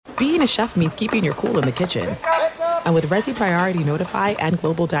being a chef means keeping your cool in the kitchen. And with Resi Priority Notify and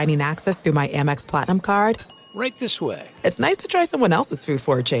Global Dining Access through my Amex Platinum card, Right this way. it's nice to try someone else's food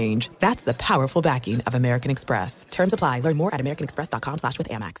for a change. That's the powerful backing of American Express. Terms apply. Learn more at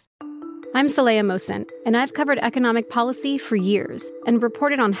americanexpress.com/withAmex. I'm Saleha Mohsen, and I've covered economic policy for years and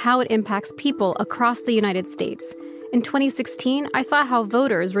reported on how it impacts people across the United States. In 2016, I saw how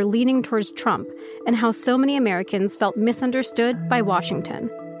voters were leaning towards Trump and how so many Americans felt misunderstood by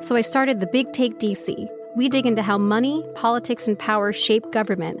Washington. So I started The Big Take DC. We dig into how money, politics, and power shape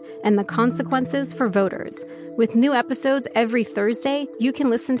government and the consequences for voters. With new episodes every Thursday, you can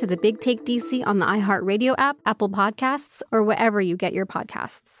listen to The Big Take DC on the iHeartRadio app, Apple Podcasts, or wherever you get your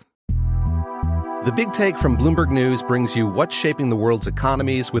podcasts. The Big Take from Bloomberg News brings you what's shaping the world's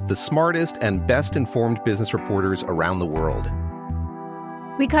economies with the smartest and best-informed business reporters around the world.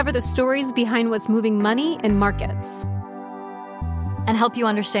 We cover the stories behind what's moving money and markets, and help you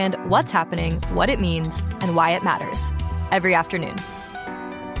understand what's happening, what it means, and why it matters every afternoon.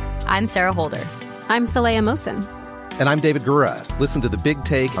 I'm Sarah Holder. I'm Saleha Mohsen. And I'm David Gura. Listen to The Big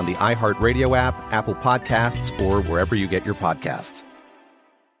Take on the iHeartRadio app, Apple Podcasts, or wherever you get your podcasts.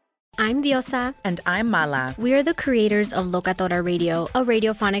 I'm Diosa. And I'm Mala. We are the creators of Locatora Radio, a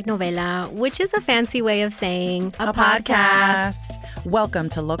radiophonic novela, which is a fancy way of saying a podcast. Welcome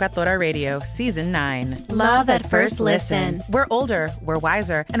to Locatora Radio, Season 9. Love at first listen. We're older, we're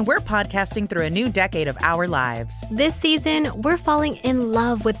wiser, and we're podcasting through a new decade of our lives. This season, we're falling in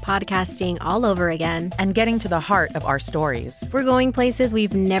love with podcasting all over again. And getting to the heart of our stories. We're going places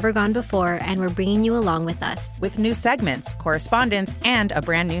we've never gone before, and we're bringing you along with us. With new segments, correspondence, and a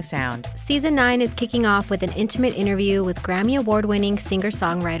brand new sound. Season 9 is kicking off with an intimate interview with Grammy Award-winning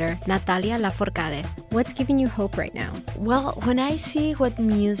singer-songwriter Natalia Lafourcade. What's giving you hope right now? Well, when I see what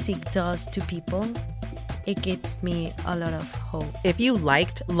music does to people, it gives me a lot of hope. If you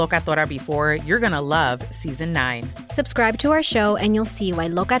liked Locatora before, you're going to love Season 9. Subscribe to our show and you'll see why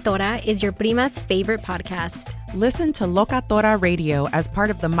Locatora is your prima's favorite podcast. Listen to Locatora Radio as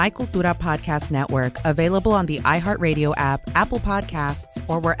part of the My Cultura Podcast Network, available on the iHeartRadio app, Apple Podcasts,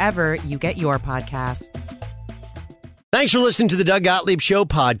 or wherever you get your podcasts. Thanks for listening to the Doug Gottlieb Show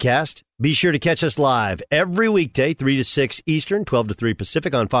podcast. Be sure to catch us live every weekday, 3 to 6 Eastern, 12 to 3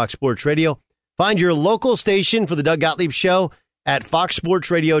 Pacific on Fox Sports Radio. Find your local station for the Doug Gottlieb Show at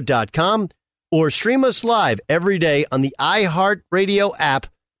foxsportsradio.com or stream us live every day on the iHeartRadio app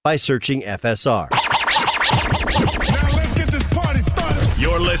by searching FSR. Now let's get this party started.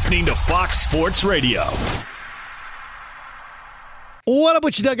 You're listening to Fox Sports Radio. What up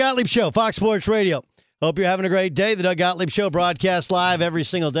with you, Doug Gottlieb Show, Fox Sports Radio. Hope you're having a great day. The Doug Gottlieb Show broadcasts live every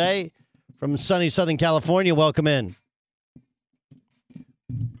single day from sunny Southern California. Welcome in.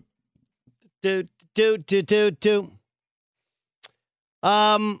 We've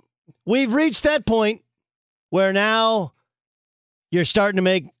reached that point where now you're starting to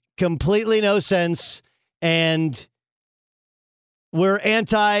make completely no sense, and we're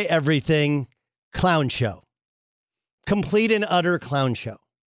anti-everything clown show. Complete and utter clown show.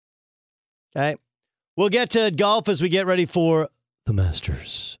 Okay? We'll get to golf as we get ready for the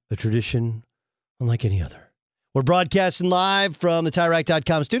Masters, a tradition unlike any other. We're broadcasting live from the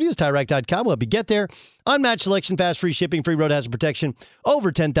TireRack.com studios. TireRack.com will help you get there. Unmatched selection, fast, free shipping, free road hazard protection.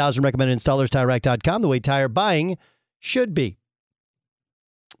 Over 10,000 recommended installers. TireRack.com, the way tire buying should be.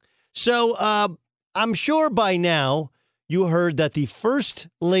 So I'm sure by now you heard that the First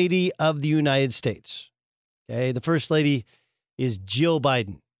Lady of the United States, okay, the First Lady is Jill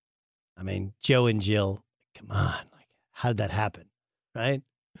Biden. I mean, Joe and Jill, come on. Like, how did that happen, right?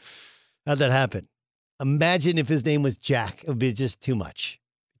 How'd that happen? Imagine if his name was Jack. It would be just too much.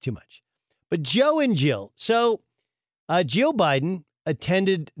 Too much. But Joe and Jill. So Jill Biden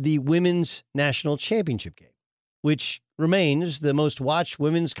attended the Women's National Championship game, which remains the most watched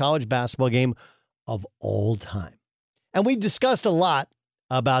women's college basketball game of all time. And we discussed a lot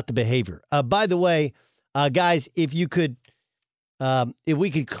about the behavior. By the way, guys, if we could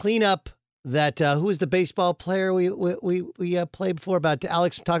clean up that, who was the baseball player we played before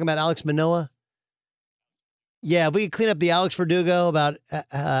talking about Alex Manoah? Yeah, if we could clean up the Alex Verdugo about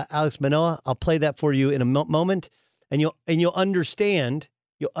Alex Manoah, I'll play that for you in a moment, and you'll understand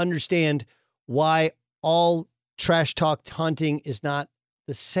why all trash talk taunting is not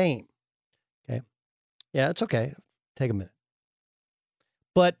the same. Okay, yeah, it's okay. Take a minute,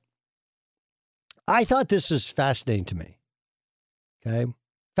 but I thought this was fascinating to me. Okay,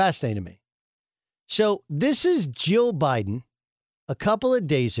 fascinating to me. So this is Jill Biden a couple of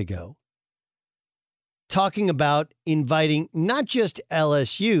days ago, talking about inviting not just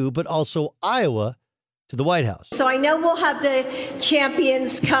LSU, but also Iowa to the White House. So I know we'll have the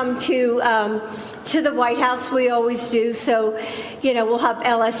champions come to the White House. We always do. So, we'll have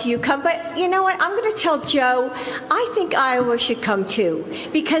LSU come. But you know what? I'm going to tell Joe, I think Iowa should come too,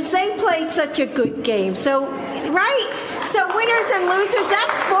 because they played such a good game. So, right? So winners and losers,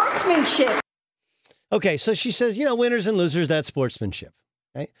 that's sportsmanship. Okay, so she says, winners and losers, that's sportsmanship.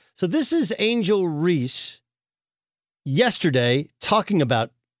 Okay? So this is Angel Reese yesterday talking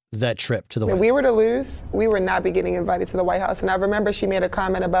about that trip to the White House. If we were to lose, we would not be getting invited to the White House. And I remember she made a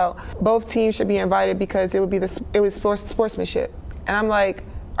comment about both teams should be invited because it was sportsmanship. And I'm like,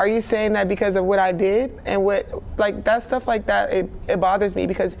 are you saying that because of what I did? And that stuff like that, it bothers me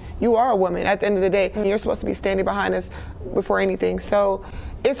because you are a woman. At the end of the day, you're supposed to be standing behind us before anything. So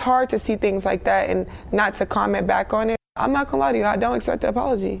it's hard to see things like that and not to comment back on it. I'm not gonna lie to you, I don't accept the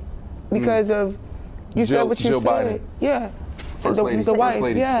apology because of you said what you said. Biden. Yeah. First lady. The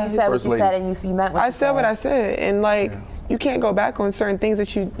wife, yeah. You said what you said and you meant what you said. I said what I said, and you can't go back on certain things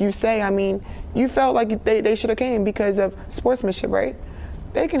that you say. I mean, you felt like they should have came because of sportsmanship, right?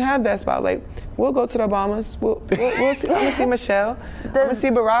 They can have that spot. We'll go to the Obamas. We'll see. I'm gonna see Michelle. I'm gonna see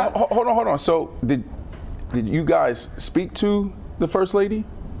Barack. Hold on. So did you guys speak to the First Lady?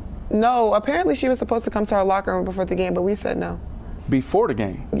 No. Apparently, she was supposed to come to our locker room before the game, but we said no. Before the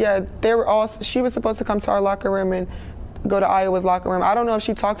game? Yeah, she was supposed to come to our locker room and go to Iowa's locker room. I don't know if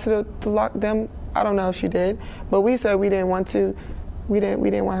she talked to them. I don't know if she did, but we said we didn't want to. We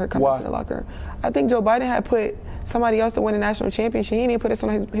didn't want her coming to the locker room. I think Joe Biden had put somebody else to win a national championship. He didn't put us on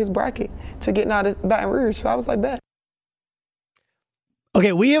his bracket to get out of Baton Rouge. So I was like, bet.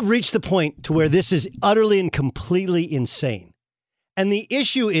 Okay, we have reached the point to where this is utterly and completely insane. And the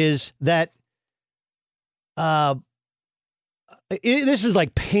issue is that this is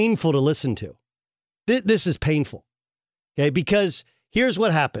painful to listen to. This is painful. Okay, because here's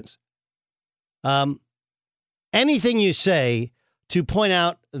what happens. Anything you say to point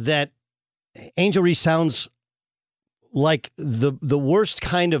out that Angel Reese sounds like the worst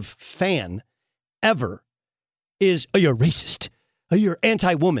kind of fan ever is, oh, you're racist. Oh, you're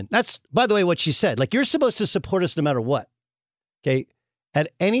anti-woman. That's, by the way, what she said. You're supposed to support us no matter what. Okay. At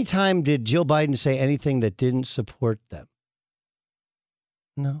any time, did Jill Biden say anything that didn't support them?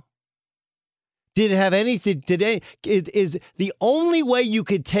 No. Did it have anything today? Is the only way you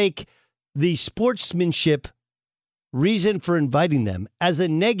could take the sportsmanship reason for inviting them as a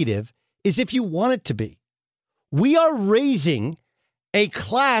negative is if you want it to be. We are raising a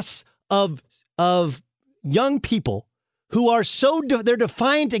class of young people who are they're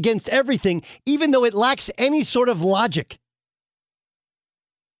defiant against everything, even though it lacks any sort of logic.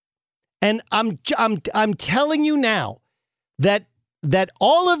 And I'm telling you now that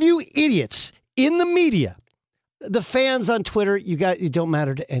all of you idiots in the media, the fans on Twitter, you don't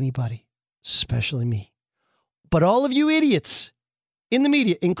matter to anybody, especially me. But all of you idiots in the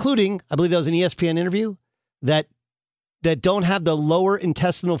media, including, I believe that was an ESPN interview, that don't have the lower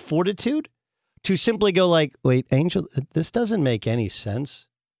intestinal fortitude to simply go wait, Angel, this doesn't make any sense.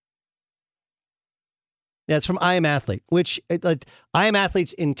 Yeah, it's from I Am Athlete, which I Am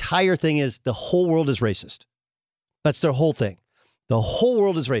Athlete's entire thing is the whole world is racist. That's their whole thing. The whole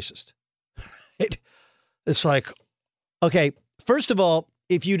world is racist. It's okay, first of all,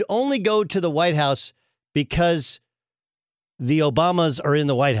 if you'd only go to the White House because the Obamas are in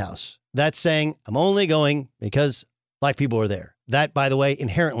the White House, that's saying I'm only going because black people are there. That, by the way,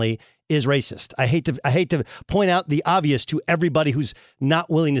 inherently is racist. I hate to point out the obvious to everybody who's not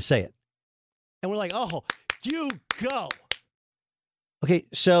willing to say it. And we're like, oh, you go. Okay,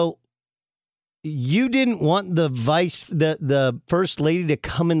 so you didn't want the first lady to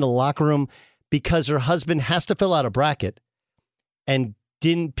come in the locker room because her husband has to fill out a bracket and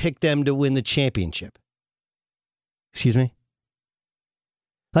didn't pick them to win the championship. Excuse me?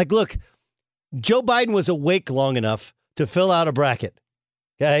 Look, Joe Biden was awake long enough to fill out a bracket.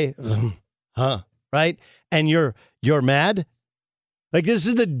 Okay? Right? And you're mad? This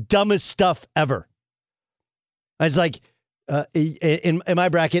is the dumbest stuff ever. It's in my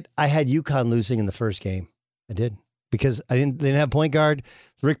bracket, I had UConn losing in the first game. I did. Because they didn't have point guard.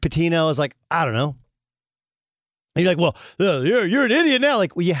 Rick Pitino was I don't know. And you're well, you're an idiot now.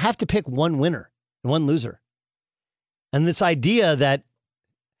 You have to pick one winner and one loser. And this idea that,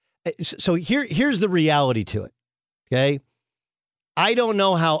 so here's the reality to it. Okay. I don't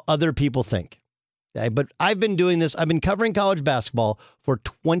know how other people think. Okay, but I've been doing this. I've been covering college basketball for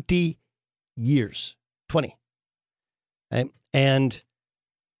 20 years. 20. Okay? And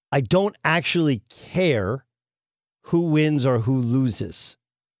I don't actually care who wins or who loses.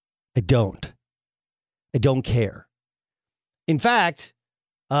 I don't care. In fact,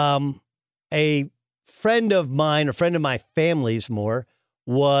 a friend of mine, a friend of my family's more,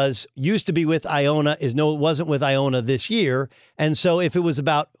 used to be with Iona, wasn't with Iona this year. And so if it was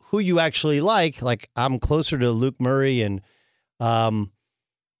about who you actually like I'm closer to Luke Murray and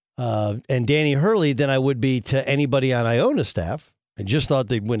Danny Hurley than I would be to anybody on Iona staff. I just thought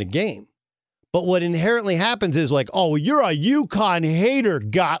they'd win a game. But what inherently happens is you're a UConn hater,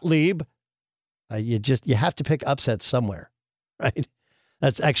 Gottlieb. You have to pick upsets somewhere, right?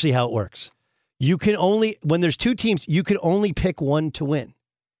 That's actually how it works. When there's two teams, you can only pick one to win.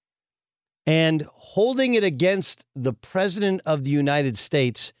 And holding it against the president of the United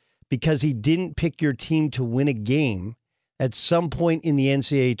States because he didn't pick your team to win a game at some point in the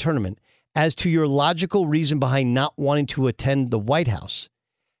NCAA tournament as to your logical reason behind not wanting to attend the White House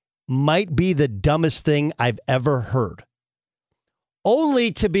might be the dumbest thing I've ever heard.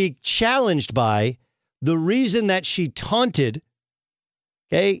 Only to be challenged by the reason that she taunted,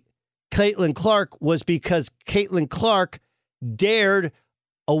 Caitlin Clark was because Caitlin Clark dared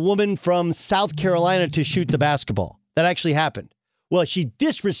a woman from South Carolina to shoot the basketball. That actually happened. Well, she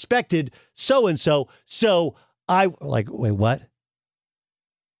disrespected so-and-so, so wait, what?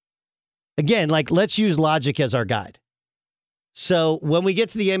 Again, let's use logic as our guide. So when we get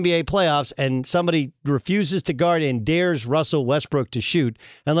to the NBA playoffs and somebody refuses to guard and dares Russell Westbrook to shoot,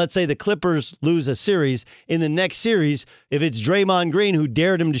 and let's say the Clippers lose a series, in the next series, if it's Draymond Green who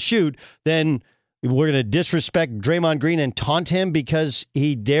dared him to shoot, then we're going to disrespect Draymond Green and taunt him because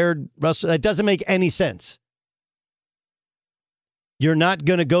he dared Russell. That doesn't make any sense. You're not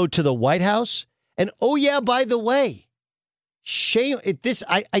going to go to the White House? And oh yeah, by the way, shame this.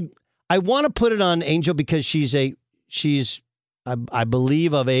 I want to put it on Angel because she's I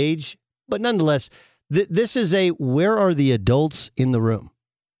believe of age, but nonetheless, this is where are the adults in the room?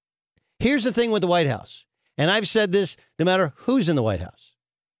 Here's the thing with the White House, and I've said this no matter who's in the White House.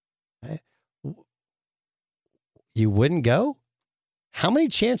 Okay? You wouldn't go? How many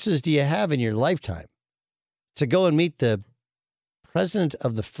chances do you have in your lifetime to go and meet the president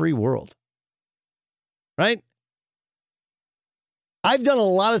of the free world? Right? I've done a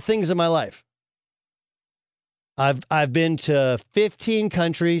lot of things in my life. I've been to 15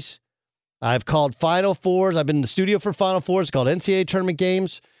 countries. I've called Final Fours. I've been in the studio for Final Fours, called NCAA tournament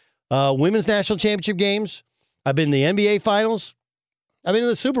games, women's national championship games. I've been in the NBA finals. I've been in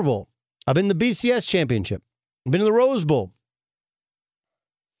the Super Bowl. I've been in the BCS championship. I've been in the Rose Bowl.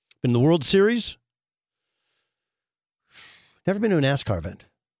 Been in the World Series. Never been to a NASCAR event.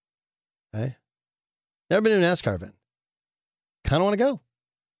 Okay? Never been to a NASCAR event. Kind of want to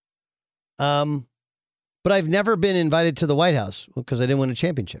go. But I've never been invited to the White House because I didn't win a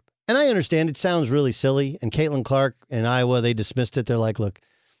championship. And I understand it sounds really silly. And Caitlin Clark in Iowa, they dismissed it. They're like, look,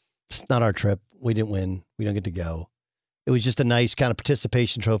 it's not our trip. We didn't win. We don't get to go. It was just a nice kind of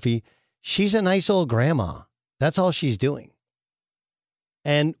participation trophy. She's a nice old grandma. That's all she's doing.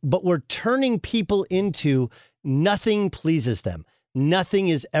 But we're turning people into nothing pleases them. Nothing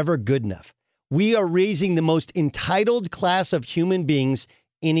is ever good enough. We are raising the most entitled class of human beings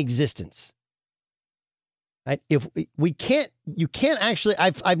in existence. Right? If we can't, you can't actually,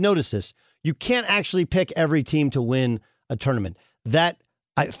 I've noticed this. You can't actually pick every team to win a tournament. That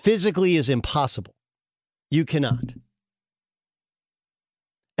physically is impossible. You cannot.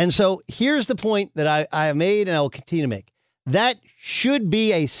 And so here's the point that I have made and I will continue to make. That should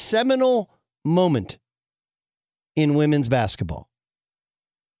be a seminal moment in women's basketball.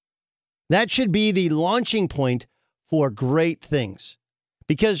 That should be the launching point for great things.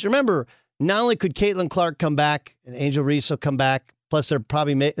 Because remember, not only could Caitlin Clark come back and Angel Reese will come back, plus they're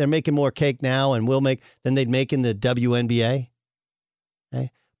probably they're making more cake now and will make than they'd make in the WNBA.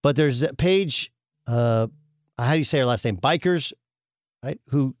 Okay? But there's Paige, how do you say her last name? Bikers, right?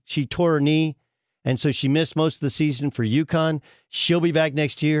 Who she tore her knee, and so she missed most of the season for UConn. She'll be back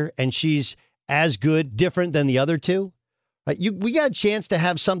next year, and she's as good, different than the other two. Right? We got a chance to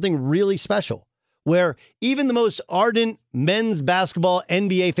have something really special where even the most ardent men's basketball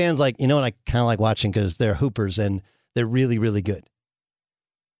NBA fans like, you know what, I kind of like watching because they're hoopers and they're really, really good.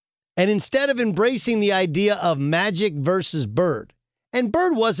 And instead of embracing the idea of Magic versus Bird, and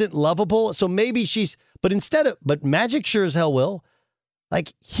Bird wasn't lovable, so maybe but Magic sure as hell will.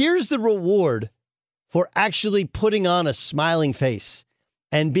 Like, here's the reward for actually putting on a smiling face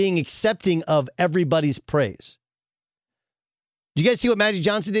and being accepting of everybody's praise. Did you guys see what Magic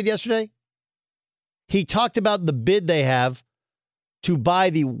Johnson did yesterday? He talked about the bid they have to buy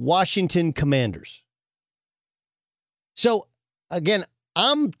the Washington Commanders. So, again,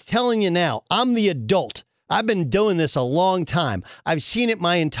 I'm telling you now, I'm the adult. I've been doing this a long time. I've seen it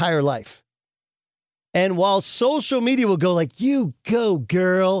my entire life. And while social media will go like, you go,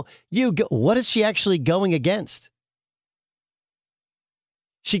 girl, you go, what is she actually going against?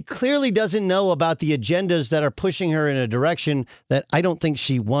 She clearly doesn't know about the agendas that are pushing her in a direction that I don't think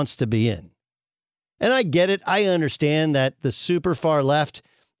she wants to be in. And I get it. I understand that the super far left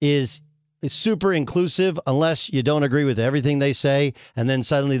is super inclusive unless you don't agree with everything they say, and then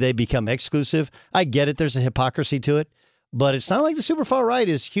suddenly they become exclusive. I get it. There's a hypocrisy to it. But it's not like the super far right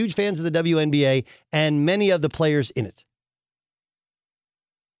is huge fans of the WNBA and many of the players in it.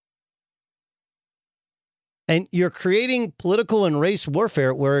 And you're creating political and race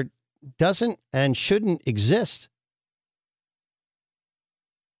warfare where it doesn't and shouldn't exist.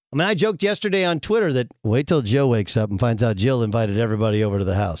 I mean, I joked yesterday on Twitter that wait till Joe wakes up and finds out Jill invited everybody over to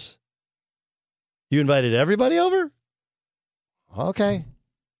the house. You invited everybody over? Okay.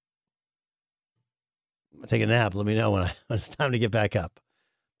 I'm going to take a nap. Let me know when it's time to get back up.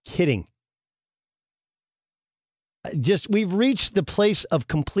 Kidding. We've reached the place of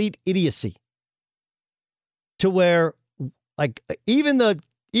complete idiocy to where, like, even the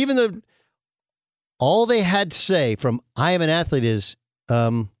all they had to say from I am an athlete is,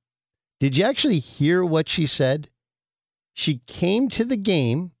 did you actually hear what she said? She came to the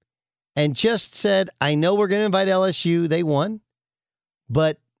game and just said, I know we're going to invite LSU. They won.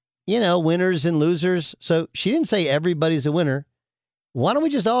 But, you know, winners and losers. So she didn't say everybody's a winner. Why don't we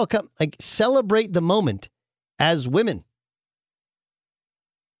just all come, like, celebrate the moment as women?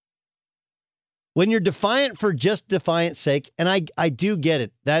 When you're defiant for just defiant's sake, and I do get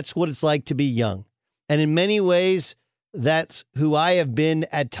it. That's what it's like to be young. And in many ways, that's who I have been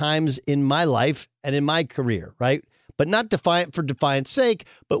at times in my life and in my career, right? But not defiant for defiant's sake,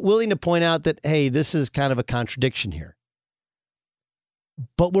 but willing to point out that, hey, this is kind of a contradiction here.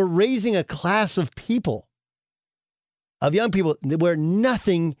 But we're raising a class of people, of young people, where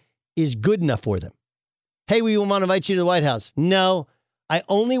nothing is good enough for them. Hey, we want to invite you to the White House. No, I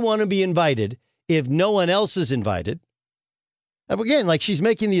only want to be invited if no one else is invited. And again, like she's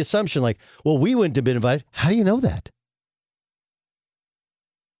making the assumption like, well, we wouldn't have been invited. How do you know that?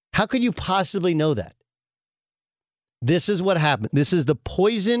 How could you possibly know that? This is what happened. This is the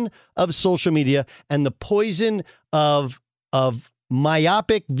poison of social media and the poison of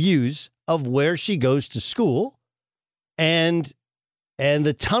myopic views of where she goes to school and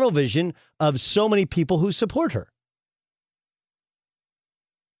the tunnel vision of so many people who support her.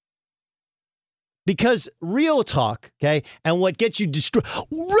 Because real talk, okay, and what gets you destroyed,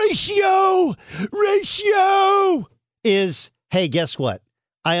 ratio is, hey, guess what?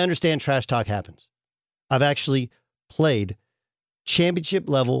 I understand trash talk happens. I've actually played championship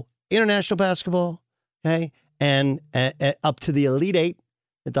level international basketball, okay, and up to the Elite Eight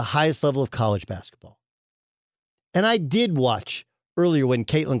at the highest level of college basketball. And I did watch earlier when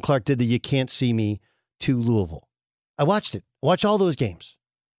Caitlin Clark did the You Can't See Me to Louisville. I watched it. I watched all those games.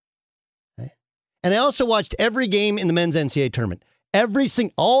 Okay? And I also watched every game in the men's NCAA tournament.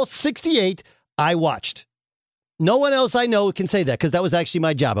 All 68 I watched. No one else I know can say that because that was actually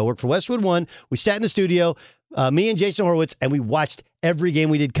my job. I worked for Westwood One. We sat in the studio, me and Jason Horowitz, and we watched every game.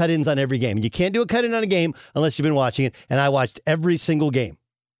 We did cut-ins on every game. You can't do a cut-in on a game unless you've been watching it, and I watched every single game.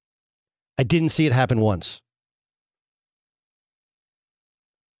 I didn't see it happen once.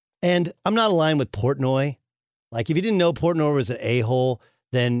 And I'm not aligned with Portnoy. Like, if you didn't know Portnoy was an a-hole,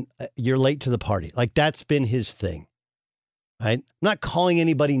 then you're late to the party. Like, that's been his thing. Right? I'm not calling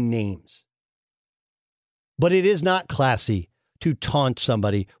anybody names. But it is not classy to taunt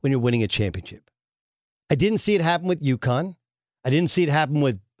somebody when you're winning a championship. I didn't see it happen with UConn. I didn't see it happen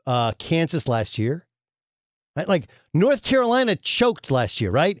with Kansas last year. Right? Like, North Carolina choked last year,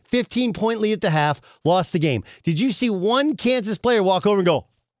 right? 15-point lead at the half, lost the game. Did you see one Kansas player walk over and go,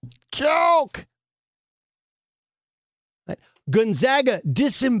 choke? Right? Gonzaga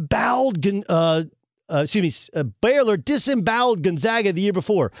disemboweled, Baylor disemboweled Gonzaga the year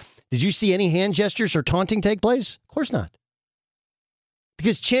before. Did you see any hand gestures or taunting take place? Of course not.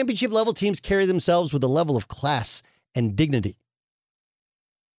 Because championship level teams carry themselves with a level of class and dignity.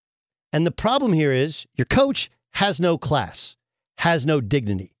 And the problem here is your coach has no class, has no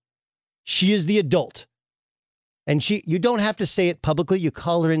dignity. She is the adult. And you don't have to say it publicly. You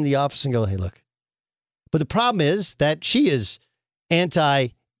call her in the office and go, hey, look. But the problem is that she is anti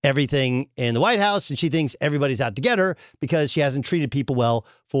everything in the White House, and she thinks everybody's out to get her because she hasn't treated people well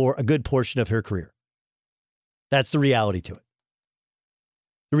for a good portion of her career. That's the reality to it.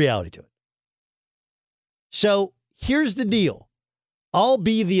 The reality to it. So here's the deal. I'll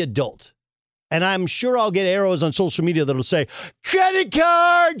be the adult, and I'm sure I'll get arrows on social media that'll say, credit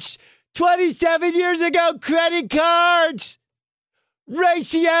cards, 27 years ago, credit cards,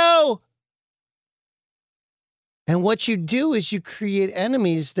 ratio. And what you do is you create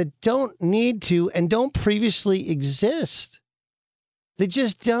enemies that don't need to and don't previously exist. They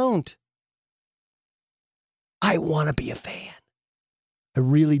just don't. I want to be a fan. I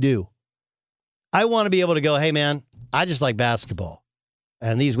really do. I want to be able to go, hey, man, I just like basketball,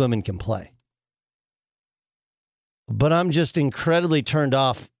 and these women can play. But I'm just incredibly turned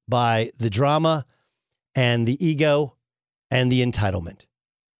off by the drama and the ego and the entitlement,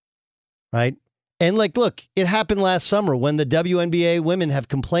 right? And like, look, it happened last summer when the WNBA women have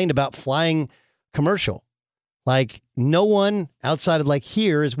complained about flying commercial. Like, no one outside of like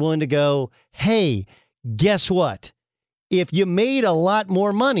here is willing to go, hey, guess what? If you made a lot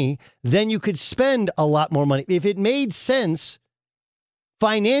more money, then you could spend a lot more money. If it made sense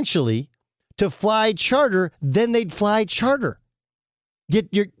financially to fly charter, then they'd fly charter.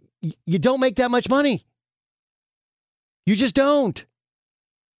 You don't make that much money. You just don't.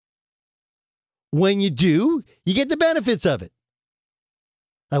 When you do, you get the benefits of it.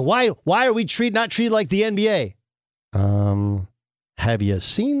 Like why are we not treated like the NBA? Have you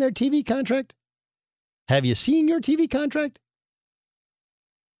seen their TV contract? Have you seen your TV contract?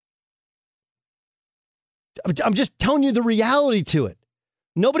 I'm just telling you the reality to it.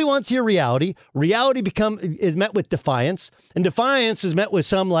 Nobody wants to hear reality. Reality is met with defiance, and defiance is met with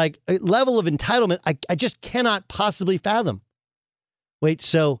some like level of entitlement I just cannot possibly fathom. Wait,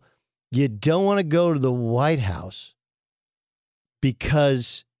 so you don't want to go to the White House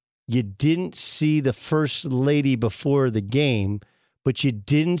because you didn't see the first lady before the game, but you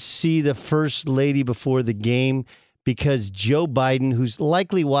didn't see the first lady before the game because Joe Biden, who's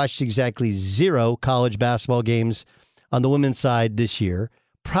likely watched exactly 0 college basketball games on the women's side this year,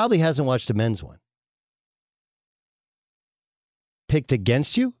 probably hasn't watched a men's one. Picked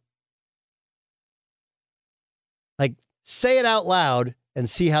against you? Like, say it out loud and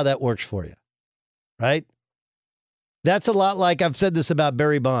see how that works for you, right? That's a lot like I've said this about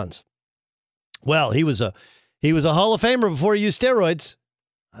Barry Bonds. Well, he was a Hall of Famer before he used steroids.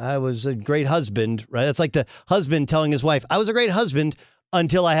 I was a great husband, right? That's like the husband telling his wife, I was a great husband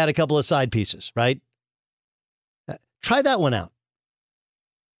until I had a couple of side pieces, right? Try that one out.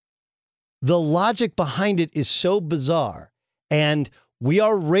 The logic behind it is so bizarre. And we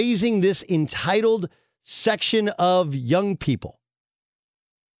are raising this entitled section of young people.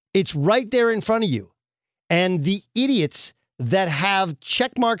 It's right there in front of you. And the idiots that have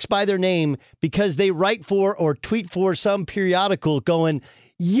check marks by their name because they write for or tweet for some periodical going,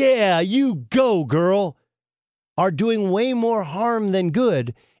 yeah, you go, girl, are doing way more harm than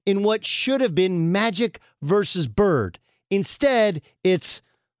good in what should have been Magic versus Bird. Instead, it's,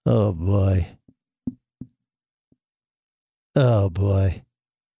 oh boy. Oh boy.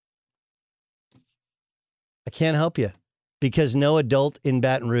 I can't help you because no adult in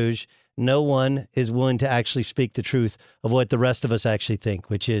Baton Rouge, no one is willing to actually speak the truth of what the rest of us actually think,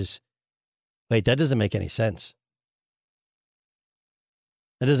 which is, wait, that doesn't make any sense.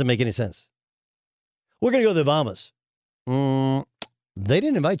 That doesn't make any sense. We're going to go to the Obamas. They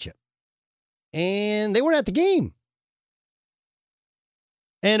didn't invite you. And they weren't at the game.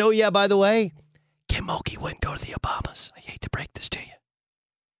 And, oh, yeah, by the way, Kim Mulkey wouldn't go to the Obamas. I hate to break this to you.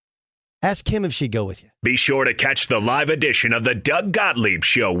 Ask Kim if she'd go with you. Be sure to catch the live edition of the Doug Gottlieb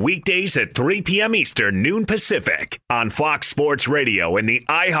Show weekdays at 3 p.m. Eastern, noon Pacific on Fox Sports Radio and the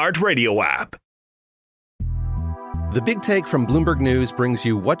iHeartRadio app. The Big Take from Bloomberg News brings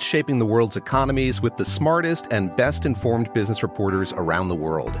you what's shaping the world's economies with the smartest and best-informed business reporters around the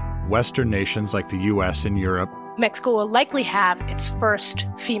world. Western nations like the U.S. and Europe. Mexico will likely have its first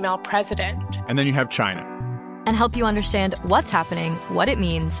female president. And then you have China. And help you understand what's happening, what it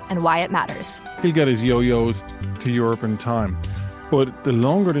means, and why it matters. He'll get his yo-yos to Europe in time. But the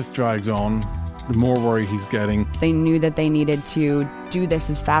longer this drags on, the more worried he's getting. They knew that they needed to do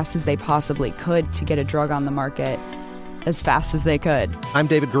this as fast as they possibly could to get a drug on the market as fast as they could. I'm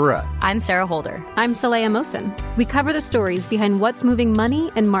David Gura. I'm Sarah Holder. I'm Saleha Mohsen. We cover the stories behind what's moving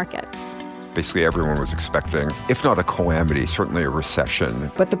money and markets. Basically, everyone was expecting, if not a calamity, certainly a recession.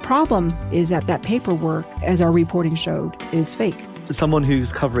 But the problem is that paperwork, as our reporting showed, is fake. As someone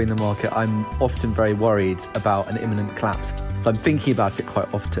who's covering the market, I'm often very worried about an imminent collapse. So I'm thinking about it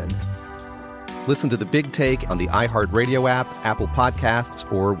quite often. Listen to The Big Take on the iHeartRadio app, Apple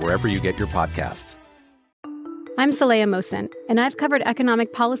Podcasts, or wherever you get your podcasts. I'm Saleha Mohsen, and I've covered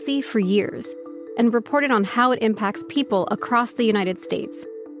economic policy for years and reported on how it impacts people across the United States.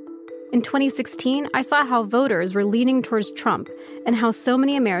 In 2016, I saw how voters were leaning towards Trump and how so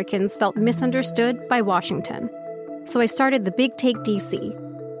many Americans felt misunderstood by Washington. So I started The Big Take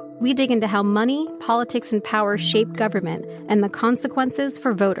DC. We dig into how money, politics, and power shape government and the consequences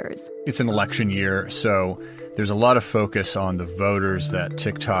for voters. It's an election year, so there's a lot of focus on the voters that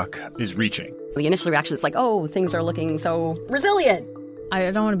TikTok is reaching. The initial reaction is like, oh, things are looking so resilient. I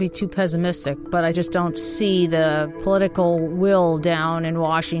don't want to be too pessimistic, but I just don't see the political will down in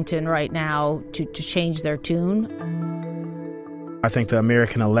Washington right now to change their tune. I think the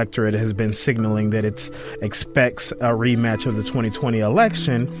American electorate has been signaling that it expects a rematch of the 2020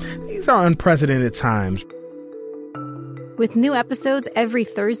 election. These are unprecedented times. With new episodes every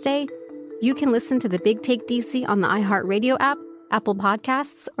Thursday, you can listen to The Big Take DC on the iHeartRadio app, Apple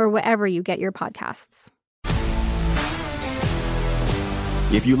Podcasts, or wherever you get your podcasts.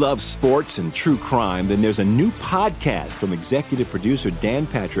 If you love sports and true crime, then there's a new podcast from executive producer Dan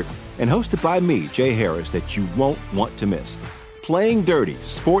Patrick and hosted by me, Jay Harris, that you won't want to miss. Playing Dirty: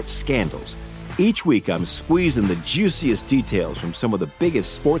 Sports Scandals. Each week, I'm squeezing the juiciest details from some of the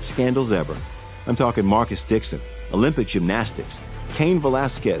biggest sports scandals ever. I'm talking Marcus Dixon, Olympic gymnastics, Cain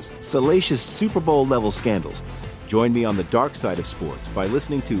Velasquez, salacious Super Bowl-level scandals. Join me on the dark side of sports by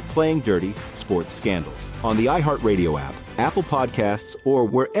listening to Playing Dirty: Sports Scandals on the iHeartRadio app, Apple Podcasts, or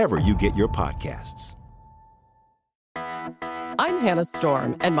wherever you get your podcasts. I'm Hannah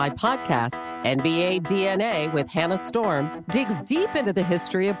Storm, and my podcast, NBA DNA with Hannah Storm, digs deep into the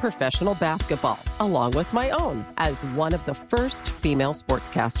history of professional basketball, along with my own, as one of the first female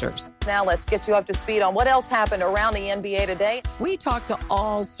sportscasters. Now let's get you up to speed on what else happened around the NBA today. We talked to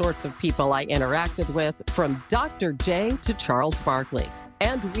all sorts of people I interacted with, from Dr. J to Charles Barkley,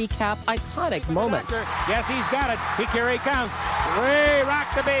 and recap iconic moments. Yes, he's got it. Here he comes. Way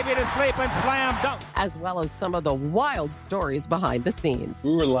rock the baby to sleep and slam dunk. As well as some of the wild stories behind the scenes.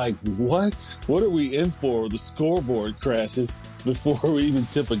 We were like, what? What are we in for? The scoreboard crashes before we even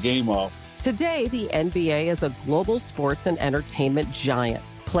tip a game off. Today, the NBA is a global sports and entertainment giant.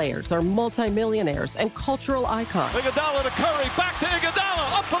 Players are multimillionaires and cultural icons. Iguodala to Curry, back to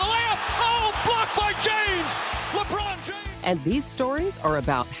Iguodala, up for the layup. Oh, blocked by James. LeBron James. And these stories are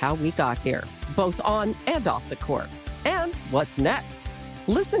about how we got here, both on and off the court. And what's next?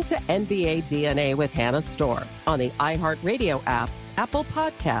 Listen to NBA DNA with Hannah Storm on the iHeartRadio app, Apple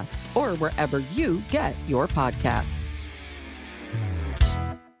Podcasts, or wherever you get your podcasts.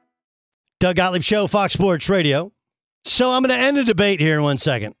 Doug Gottlieb Show, Fox Sports Radio. So I'm going to end the debate here in 1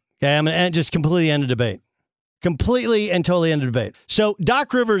 second. Okay, I'm going to just completely end the debate. Completely and totally end the debate. So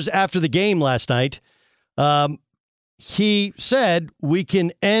Doc Rivers, after the game last night, he said we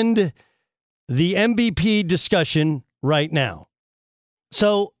can end the MVP discussion right now.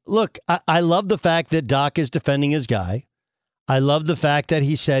 So, look, I love the fact that Doc is defending his guy. I love the fact that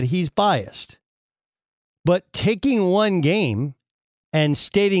he said he's biased. But taking one game and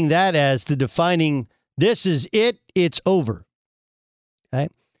stating that as the defining, this is it, it's over. Okay?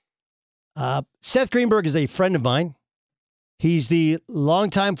 Seth Greenberg is a friend of mine. He's the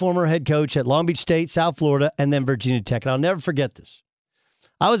longtime former head coach at Long Beach State, South Florida, and then Virginia Tech. And I'll never forget this.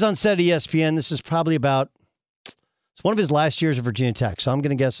 I was on set at ESPN. This is probably it's one of his last years at Virginia Tech. So I'm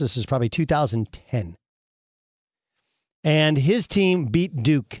going to guess this is probably 2010. And his team beat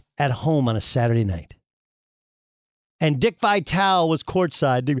Duke at home on a Saturday night. And Dick Vitale was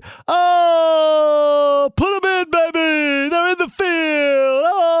courtside. Oh, put them in, baby. They're in the field.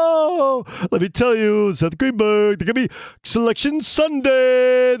 Oh, let me tell you, Seth Greenberg, they're going to be Selection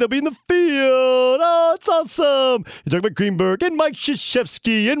Sunday. They'll be in the field. Oh, it's awesome. You're talking about Greenberg and Mike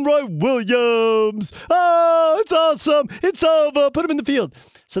Krzyzewski and Roy Williams. Oh, it's awesome. It's over. Put them in the field.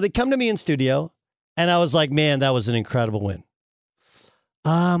 So they come to me in studio, and I was like, man, that was an incredible win.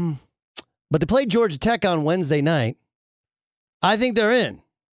 But they played Georgia Tech on Wednesday night. I think they're in.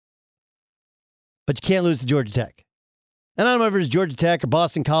 But you can't lose to Georgia Tech. And I don't know if it was Georgia Tech or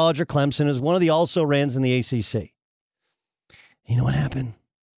Boston College or Clemson. It was one of the also-rans in the ACC. You know what happened?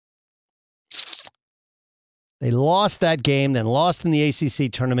 They lost that game, then lost in the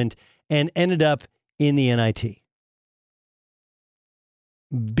ACC tournament, and ended up in the NIT.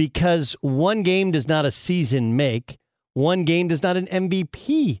 Because one game does not a season make. One game does not an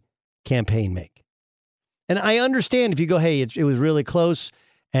MVP campaign make. And I understand if you go, hey, it was really close.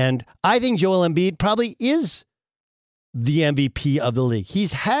 And I think Joel Embiid probably is the MVP of the league.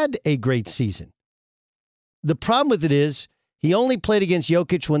 He's had a great season. The problem with it is he only played against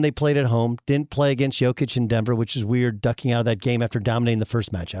Jokic when they played at home. Didn't play against Jokic in Denver, which is weird, ducking out of that game after dominating the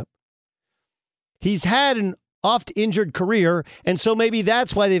first matchup. He's had an oft-injured career, and so maybe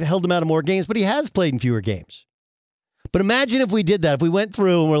that's why they've held him out of more games, but he has played in fewer games. But imagine if we did that, if we went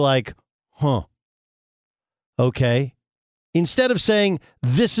through and we're like, okay. Instead of saying,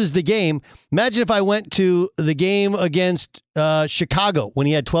 this is the game, imagine if I went to the game against Chicago when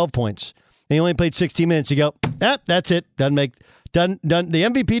he had 12 points and he only played 16 minutes. You go, that's it. Done. The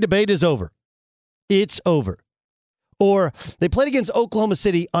MVP debate is over. It's over. Or they played against Oklahoma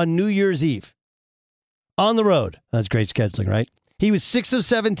City on New Year's Eve on the road. That's great scheduling, right? He was 6 of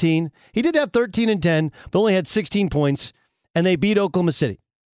 17. He did have 13 and 10, but only had 16 points, and they beat Oklahoma City.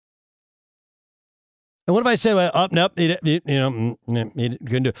 And what if I said, well, nope, he couldn't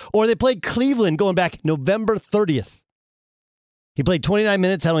do it. Or they played Cleveland going back November 30th. He played 29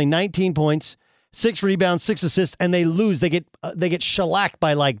 minutes, had only 19 points, 6 rebounds, 6 assists, and they lose. They get shellacked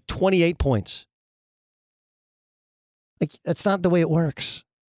by like 28 points. Like, that's not the way it works.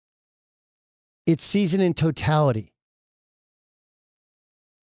 It's season in totality.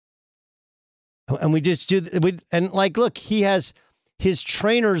 And we just do, look, he has his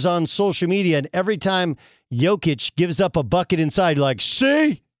trainers on social media, and every time Jokic gives up a bucket inside, like,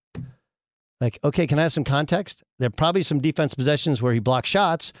 see? Like, okay, can I have some context? There are probably some defense possessions where he blocks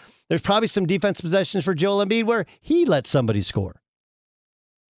shots. There's probably some defense possessions for Joel Embiid where he lets somebody score.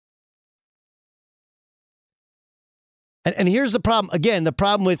 And here's the problem. Again, the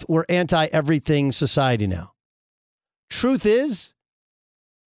problem with we're anti-everything society now. Truth is,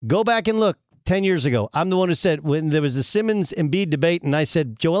 go back and look 10 years ago. I'm the one who said when there was the Simmons-Embiid debate, and I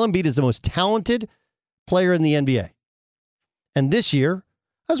said Joel Embiid is the most talented player in the NBA. And this year,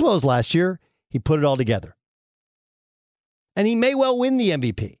 as well as last year, he put it all together. And he may well win the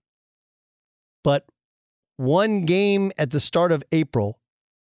MVP. But one game at the start of April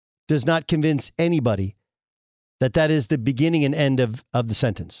does not convince anybody that is the beginning and end of the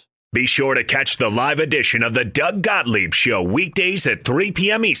sentence. Be sure to catch the live edition of the Doug Gottlieb Show weekdays at 3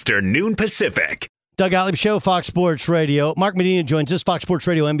 p.m. Eastern, noon Pacific. Doug Gottlieb Show, Fox Sports Radio. Mark Medina joins us, Fox Sports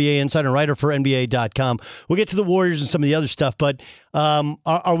Radio NBA insider and writer for NBA.com. We'll get to the Warriors and some of the other stuff, but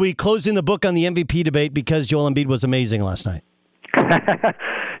are we closing the book on the MVP debate because Joel Embiid was amazing last night?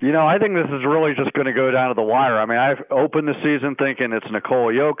 I think this is really just going to go down to the wire. I mean, I've opened the season thinking it's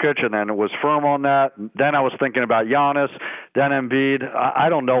Nikola Jokic, and then it was firm on that. Then I was thinking about Giannis, then Embiid. I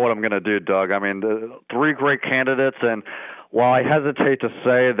don't know what I'm going to do, Doug. I mean, the 3 great candidates, and while I hesitate to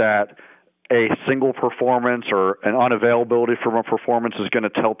say that a single performance or an unavailability from a performance is going to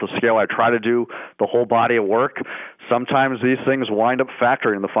tilt the scale, I try to do the whole body of work. Sometimes these things wind up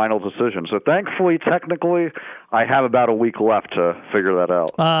factoring in the final decision. So thankfully, technically, I have about a week left to figure that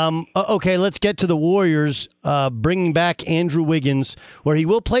out. Okay, let's get to the Warriors bringing back Andrew Wiggins, where he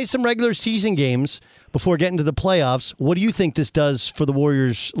will play some regular season games before getting to the playoffs. What do you think this does for the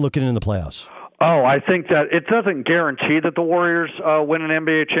Warriors looking in the playoffs? Oh, I think that it doesn't guarantee that the Warriors win an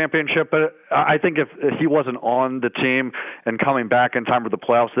NBA championship, but I think if he wasn't on the team and coming back in time for the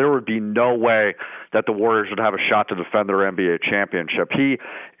playoffs, there would be no way that the Warriors would have a shot to defend their NBA championship. He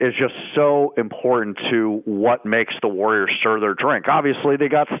is just so important to what makes the Warriors stir their drink. Obviously, they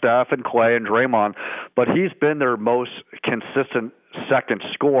got Steph and Clay and Draymond, but he's been their most consistent second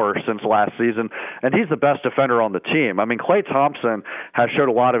scorer since last season, and he's the best defender on the team. I mean, Klay Thompson has showed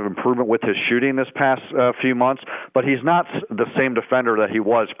a lot of improvement with his shooting this past few months, but he's not the same defender that he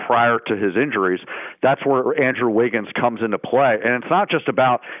was prior to his injuries. That's where Andrew Wiggins comes into play, and it's not just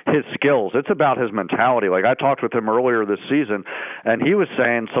about his skills, it's about his mentality. Like, I talked with him earlier this season, and he was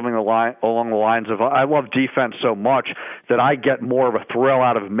saying something along the lines of, I love defense so much that I get more of a thrill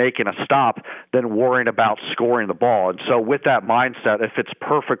out of making a stop than worrying about scoring the ball. And so with that mindset, it fits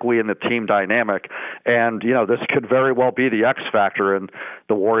perfectly in the team dynamic, and this could very well be the X factor in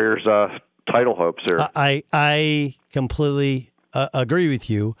the Warriors' title hopes here. I completely agree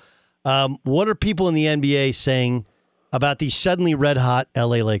with you. What are people in the NBA saying about the suddenly red-hot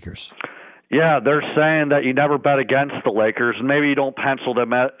LA Lakers? Yeah, they're saying that you never bet against the Lakers, and maybe you don't pencil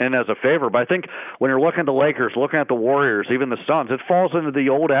them in as a favor. But I think when you're looking at the Lakers, looking at the Warriors, even the Suns, it falls into the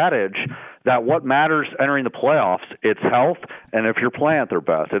old adage that what matters entering the playoffs, it's health, and if you're playing at their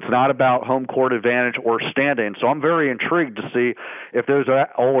best. It's not about home court advantage or standing. So I'm very intrigued to see if those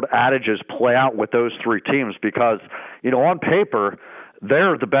old adages play out with those 3 teams because, on paper,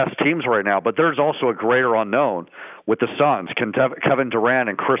 they're the best teams right now, but there's also a greater unknown with the Suns. Can Kevin Durant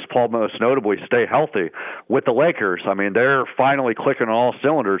and Chris Paul most notably stay healthy? With the Lakers, I mean, they're finally clicking on all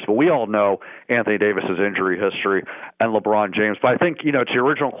cylinders, but we all know Anthony Davis's injury history and LeBron James. But I think, to your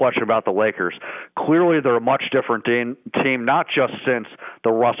original question about the Lakers, clearly they're a much different team, not just since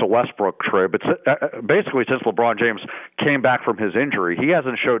the Russell Westbrook trade, but basically since LeBron James came back from his injury. He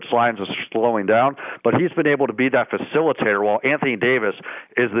hasn't showed signs of slowing down, but he's been able to be that facilitator while Anthony Davis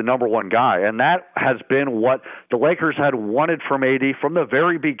is the number one guy. And that has been what the Lakers Lakers had wanted from AD from the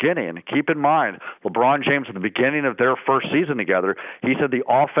very beginning. Keep in mind, LeBron James at the beginning of their first season together, he said the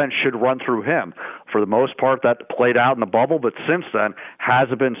offense should run through him. For the most part, that played out in the bubble, but since then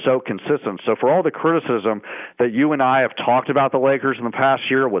hasn't been so consistent. So for all the criticism that you and I have talked about the Lakers in the past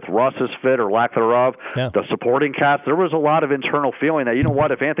year with Russ's fit or lack thereof, the supporting cast, there was a lot of internal feeling that, you know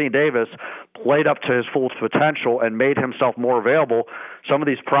what, if Anthony Davis played up to his full potential and made himself more available, some of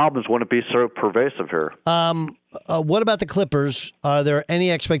these problems wouldn't be so pervasive here. What about the Clippers? Are there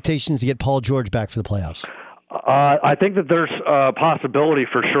any expectations to get Paul George back for the playoffs? I think that there's a possibility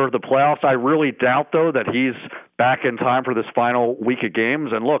for sure of the playoffs. I really doubt, though, that he's back in time for this final week of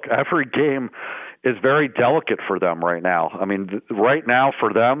games. And look, every game is very delicate for them right now. I mean, right now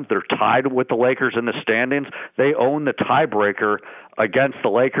for them, they're tied with the Lakers in the standings. They own the tiebreaker against the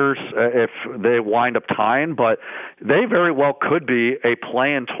Lakers if they wind up tying, but they very well could be a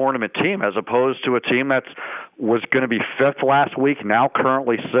play-in tournament team as opposed to a team that was going to be fifth last week, now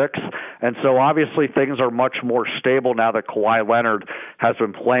currently sixth. And so obviously things are much more stable now that Kawhi Leonard has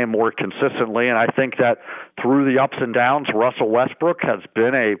been playing more consistently. And I think that through the ups and downs, Russell Westbrook has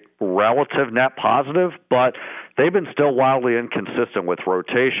been a relative net positive, but they've been still wildly inconsistent with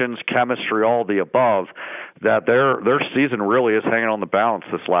rotations, chemistry, all the above, that their season really is hanging on the balance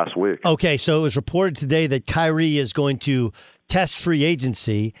this last week. Okay, so it was reported today that Kyrie is going to test free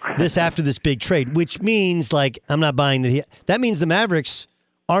agency after this big trade, which means, like, I'm not buying that. That means the Mavericks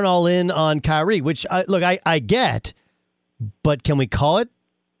aren't all in on Kyrie, which, I get, but can we call it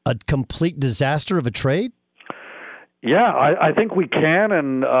a complete disaster of a trade? Yeah, I think we can,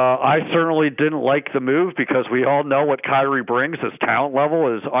 and I certainly didn't like the move because we all know what Kyrie brings. His talent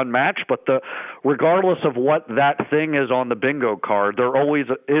level is unmatched, but regardless of what that thing is on the bingo card, there always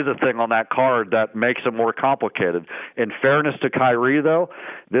is a thing on that card that makes it more complicated. In fairness to Kyrie, though,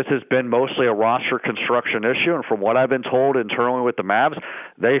 this has been mostly a roster construction issue, and from what I've been told internally with the Mavs,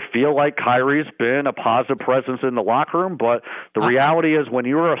 they feel like Kyrie's been a positive presence in the locker room, but the reality is when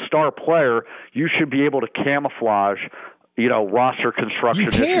you're a star player, you should be able to camouflage roster construction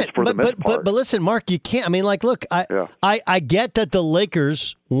issues for the most part. But listen, Mark, you can't. I mean, like, look, I get that the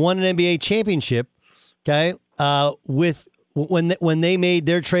Lakers won an NBA championship, okay, with when they made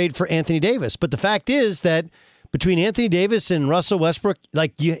their trade for Anthony Davis. But the fact is that between Anthony Davis and Russell Westbrook,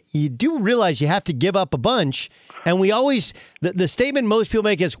 like you do realize you have to give up a bunch. And we always, the statement most people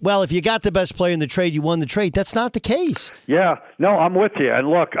make is, well, if you got the best player in the trade, you won the trade. That's not the case. Yeah, no, I'm with you. And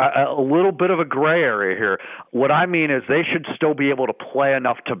look, a little bit of a gray area here. What I mean is they should still be able to play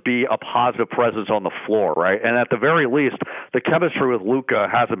enough to be a positive presence on the floor, right? And at the very least, the chemistry with Luka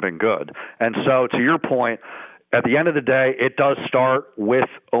hasn't been good. And so to your point, at the end of the day, it does start with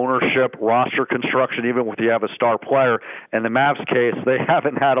ownership, roster construction, even if you have a star player. In the Mavs case, they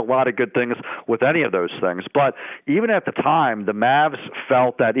haven't had a lot of good things with any of those things. But even at the time, the Mavs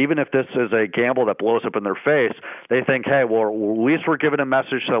felt that even if this is a gamble that blows up in their face, they think, hey, well, at least we're giving a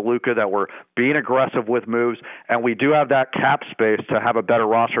message to Luka that we're being aggressive with moves, and we do have that cap space to have a better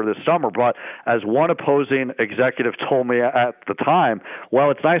roster this summer. But as one opposing executive told me at the time,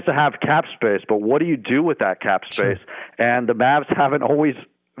 well, it's nice to have cap space, but what do you do with that cap space? Sure. And the Mavs haven't always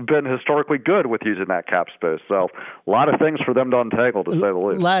been historically good with using that cap space. So a lot of things for them to untangle, to say the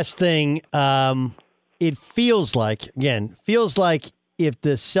least. Last thing, it feels like if the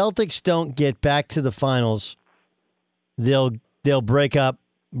Celtics don't get back to the finals, they'll break up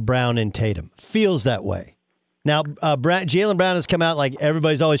Brown and Tatum. Feels that way. Now, Jaylen Brown has come out like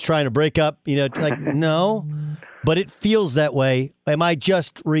everybody's always trying to break up. No. But it feels that way. Am I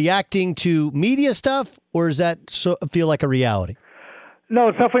just reacting to media stuff, or does that feel like a reality? No,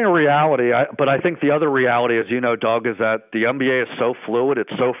 it's definitely a reality. But I think the other reality, as you know, Doug, is that the NBA is so fluid,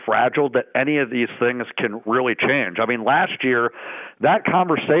 it's so fragile that any of these things can really change. I mean, last year, that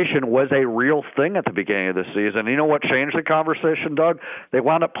conversation was a real thing at the beginning of the season. You know what changed the conversation, Doug? They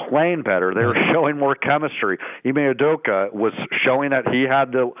wound up playing better. They were showing more chemistry. Ime Udoka was showing that he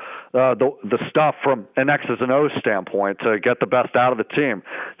had the stuff from an X's and O's standpoint to get the best out of the team.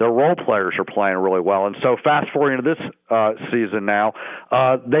 The role players are playing really well. And so fast forwarding to this season now,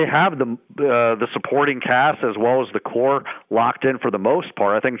 they have the supporting cast as well as the core locked in for the most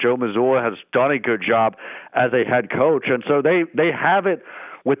part. I think Joe Mazzulla has done a good job as a head coach. And so they have it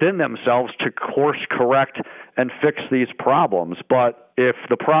within themselves to course correct and fix these problems. But if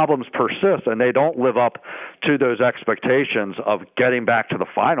the problems persist and they don't live up to those expectations of getting back to the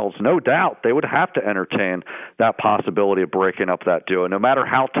finals, no doubt they would have to entertain that possibility of breaking up that duo, no matter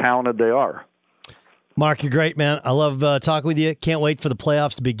how talented they are. Mark, you're great, man. I love talking with you. Can't wait for the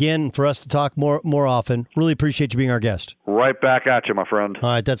playoffs to begin, for us to talk more often. Really appreciate you being our guest. Right back at you, my friend. All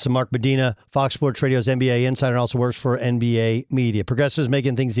right, that's Mark Medina, Fox Sports Radio's NBA insider, and also works for NBA Media. Progressive's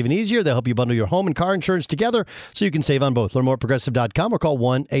making things even easier. They'll help you bundle your home and car insurance together so you can save on both. Learn more at Progressive.com or call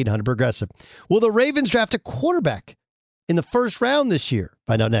 1-800-PROGRESSIVE. Will the Ravens draft a quarterback in the first round this year?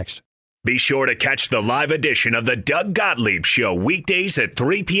 Find out next. Be sure to catch the live edition of the Doug Gottlieb Show weekdays at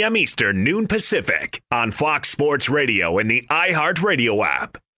 3 p.m. Eastern, noon Pacific on Fox Sports Radio and the iHeart Radio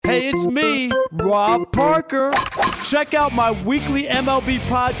app. Hey, it's me, Rob Parker. Check out my weekly MLB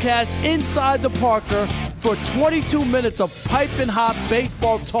podcast, Inside the Parker, for 22 minutes of piping hot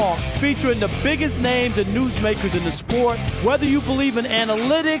baseball talk featuring the biggest names and newsmakers in the sport. Whether you believe in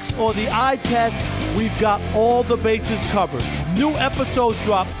analytics or the eye test, we've got all the bases covered. New episodes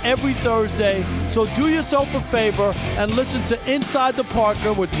drop every Thursday, so do yourself a favor and listen to Inside the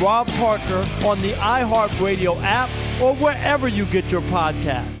Parker with Rob Parker on the iHeartRadio app or wherever you get your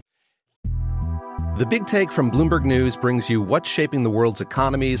podcast. The Big Take from Bloomberg News brings you what's shaping the world's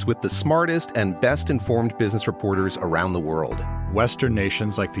economies with the smartest and best-informed business reporters around the world. Western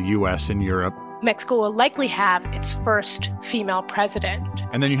nations like the U.S. and Europe. Mexico will likely have its first female president.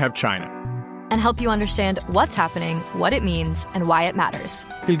 And then you have China. And help you understand what's happening, what it means, and why it matters.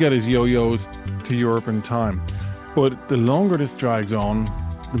 He'll get his yo-yos to Europe in time. But the longer this drags on,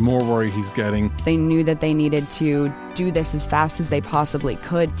 the more worry he's getting. They knew that they needed to do this as fast as they possibly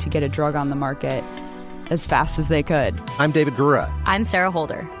could to get a drug on the market as fast as they could. I'm David Gura. I'm Sarah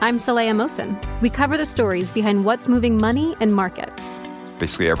Holder. I'm Saleha Mohsen. We cover the stories behind what's moving money and markets.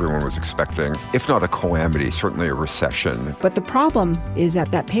 Basically, everyone was expecting, if not a calamity, certainly a recession. But the problem is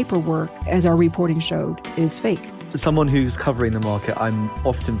that paperwork, as our reporting showed, is fake. As someone who's covering the market, I'm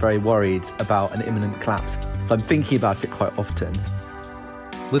often very worried about an imminent collapse. So I'm thinking about it quite often.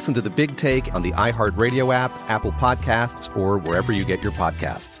 Listen to The Big Take on the iHeartRadio app, Apple Podcasts, or wherever you get your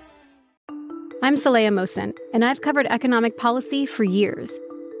podcasts. I'm Saleha Mohsen, and I've covered economic policy for years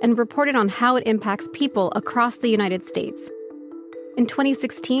and reported on how it impacts people across the United States. In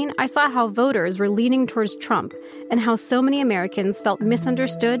 2016, I saw how voters were leaning towards Trump and how so many Americans felt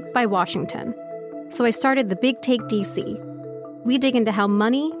misunderstood by Washington. So I started The Big Take DC. We dig into how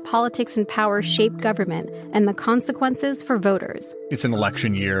money, politics, and power shape government and the consequences for voters. It's an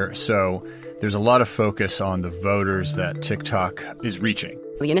election year, so there's a lot of focus on the voters that TikTok is reaching.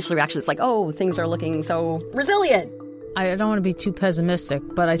 The initial reaction is like, oh, things are looking so resilient. I don't want to be too pessimistic,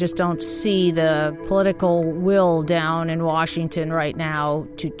 but I just don't see the political will down in Washington right now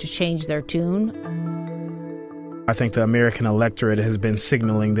to change their tune. I think the American electorate has been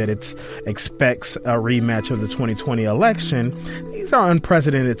signaling that it expects a rematch of the 2020 election. These are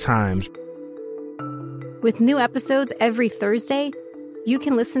unprecedented times. With new episodes every Thursday, you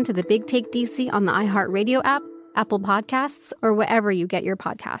can listen to The Big Take DC on the iHeartRadio app, Apple Podcasts, or wherever you get your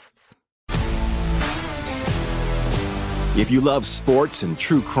podcasts. If you love sports and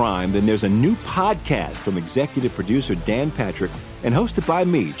true crime, then there's a new podcast from executive producer Dan Patrick and hosted by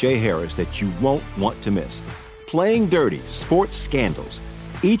me, Jay Harris, that you won't want to miss. Playing Dirty: Sports Scandals.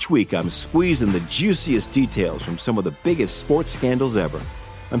 Each week, I'm squeezing the juiciest details from some of the biggest sports scandals ever.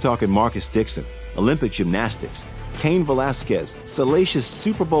 I'm talking Marcus Dixon, Olympic gymnastics, Cain Velasquez, salacious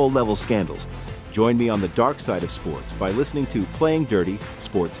Super Bowl-level scandals. Join me on the dark side of sports by listening to Playing Dirty: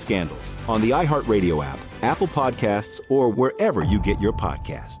 Sports Scandals on the iHeartRadio app, Apple Podcasts, or wherever you get your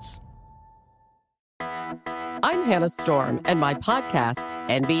podcasts. I'm Hannah Storm, and my podcast,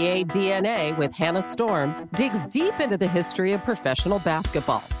 NBA DNA with Hannah Storm, digs deep into the history of professional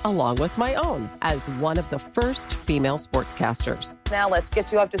basketball, along with my own, as one of the first female sportscasters. Now let's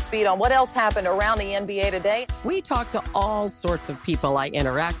get you up to speed on what else happened around the NBA today. We talk to all sorts of people I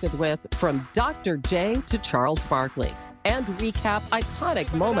interacted with, from Dr. J to Charles Barkley, and recap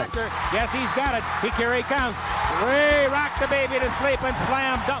iconic moments. Yes, he's got it. Here he comes. We rock the baby to sleep and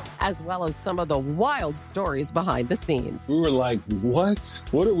slam dunk. As well as some of the wild stories behind the scenes. We were like, what?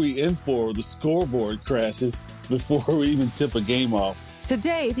 What are we in for? The scoreboard crashes before we even tip a game off.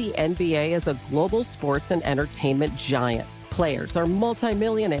 Today, the NBA is a global sports and entertainment giant. Players are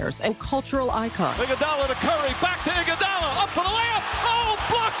multimillionaires and cultural icons. Iguodala to Curry, back to Iguodala, up for the layup. Oh,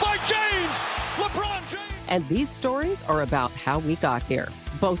 blocked by James. LeBron James. And these stories are about how we got here,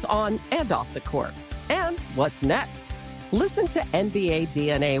 both on and off the court. And what's next? Listen to NBA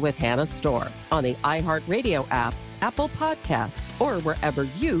DNA with Hannah Storm on the iHeartRadio app, Apple Podcasts, or wherever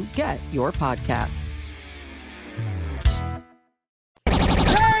you get your podcasts.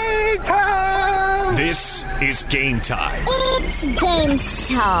 Game time! This is Game Time. It's game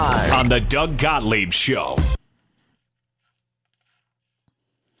time. On the Doug Gottlieb Show.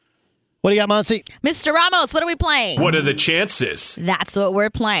 What do you got, Monty? Mr. Ramos, what are we playing? What are the chances? That's what we're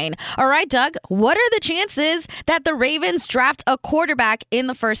playing. All right, Doug, what are the chances that the Ravens draft a quarterback in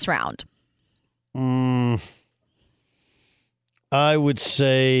the first round? I would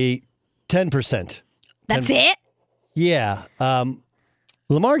say 10%. That's it? Yeah.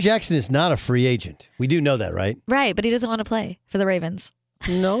 Lamar Jackson is not a free agent. We do know that, right? Right, but he doesn't want to play for the Ravens.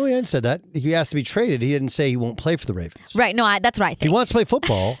 No, he hadn't said that. He has to be traded. He didn't say he won't play for the Ravens. Right, no, that's what I think. If he wants to play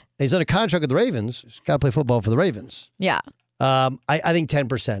football, he's under contract with the Ravens. He's got to play football for the Ravens. Yeah. I think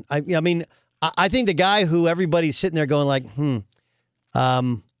 10%. I think the guy who everybody's sitting there going like,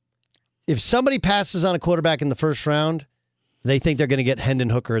 if somebody passes on a quarterback in the first round, they think they're going to get Hendon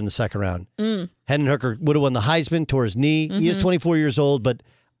Hooker in the second round. Hendon Hooker would have won the Heisman, tore his knee. He is 24 years old, but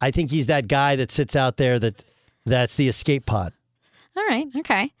I think he's that guy that sits out there that's the escape pod. All right,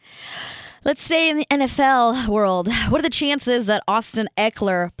 okay. Let's stay in the NFL world. What are the chances that Austin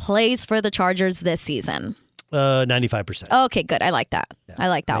Eckler plays for the Chargers this season? 95%. Okay, good. I like that. Yeah. I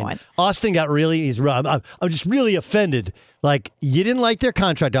like that one. Austin got I'm just really offended. Like, you didn't like their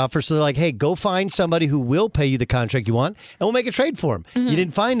contract offer, so they're like, hey, go find somebody who will pay you the contract you want, and we'll make a trade for him. You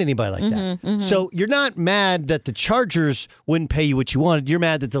didn't find anybody like that. So you're not mad that the Chargers wouldn't pay you what you wanted. You're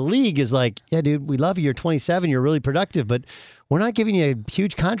mad that the league is like, yeah, dude, we love you. You're 27. You're really productive, but we're not giving you a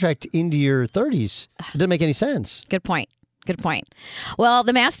huge contract into your 30s. It doesn't make any sense. Good point. Good point. Well,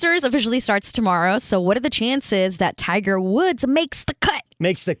 the Masters officially starts tomorrow, so what are the chances that Tiger Woods makes the cut?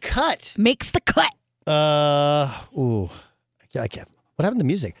 Makes the cut? Makes the cut. I can't. What happened to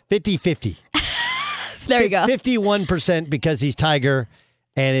music? 50-50. There you go. 51% because he's Tiger,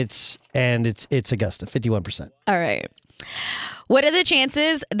 and it's Augusta. 51%. All right. What are the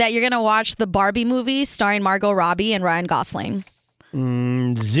chances that you're going to watch the Barbie movie starring Margot Robbie and Ryan Gosling?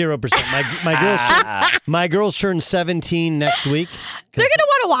 0%. My girls turn 17 next week. They're going to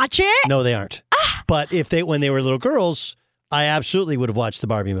want to watch it? No, they aren't. But when they were little girls, I absolutely would have watched the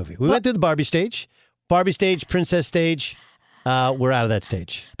Barbie movie. We went through the Barbie stage, princess stage. We're out of that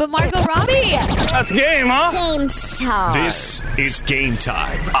stage. But Margot Robbie. That's game, huh? Game time. This is Game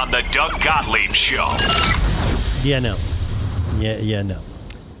Time on the Doug Gottlieb Show. Yeah, no. Yeah, no.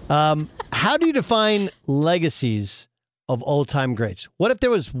 How do you define legacies of all-time greats? What if there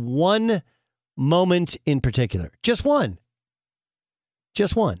was one moment in particular? Just one.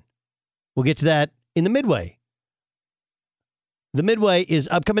 Just one. We'll get to that in the Midway. The Midway is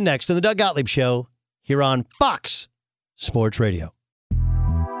upcoming next on the Doug Gottlieb Show here on Fox Sports Radio.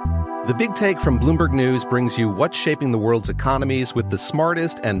 The Big Take from Bloomberg News brings you what's shaping the world's economies with the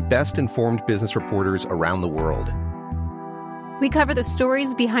smartest and best-informed business reporters around the world. We cover the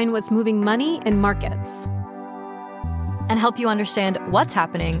stories behind what's moving money and markets, and help you understand what's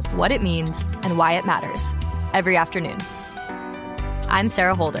happening, what it means, and why it matters every afternoon. I'm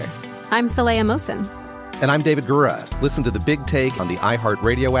Sarah Holder. I'm Saleha Mohsin. And I'm David Gura. Listen to The Big Take on the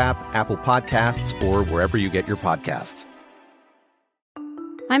iHeartRadio app, Apple Podcasts, or wherever you get your podcasts.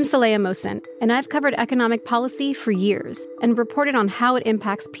 I'm Saleha Mohsin, and I've covered economic policy for years and reported on how it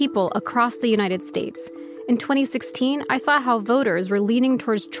impacts people across the United States. In 2016, I saw how voters were leaning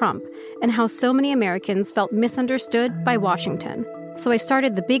towards Trump and how so many Americans felt misunderstood by Washington. So I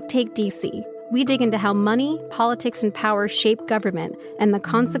started The Big Take DC. We dig into how money, politics, and power shape government and the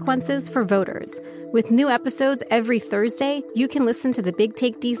consequences for voters. With new episodes every Thursday, you can listen to The Big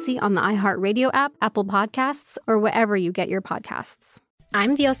Take DC on the iHeartRadio app, Apple Podcasts, or wherever you get your podcasts.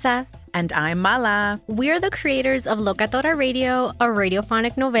 I'm Diosa. And I'm Mala. We're the creators of Locatora Radio, a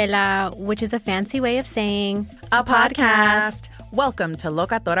radiophonic novela, which is a fancy way of saying a podcast. Welcome to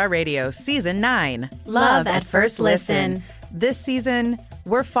Locatora Radio Season 9. Love at First Listen. This season,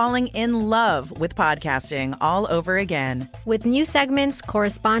 we're falling in love with podcasting all over again. With new segments,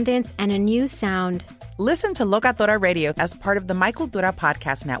 correspondence, and a new sound. Listen to Locatora Radio as part of the My Cultura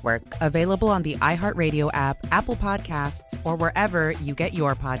Podcast Network. Available on the iHeartRadio app, Apple Podcasts, or wherever you get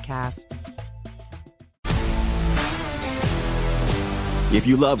your podcasts. If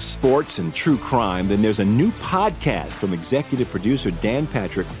you love sports and true crime, then there's a new podcast from executive producer Dan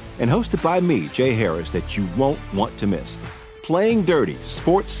Patrick and hosted by me, Jay Harris, that you won't want to miss. Playing Dirty: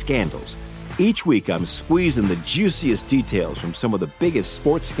 Sports Scandals. Each week, I'm squeezing the juiciest details from some of the biggest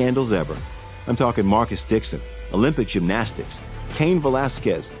sports scandals ever. I'm talking Marcus Dixon, Olympic gymnastics, Cain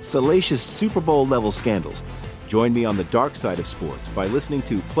Velasquez, salacious Super Bowl-level scandals. Join me on the dark side of sports by listening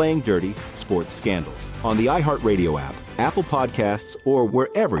to Playing Dirty: Sports Scandals on the iHeartRadio app, Apple Podcasts, or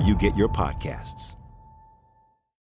wherever you get your podcasts.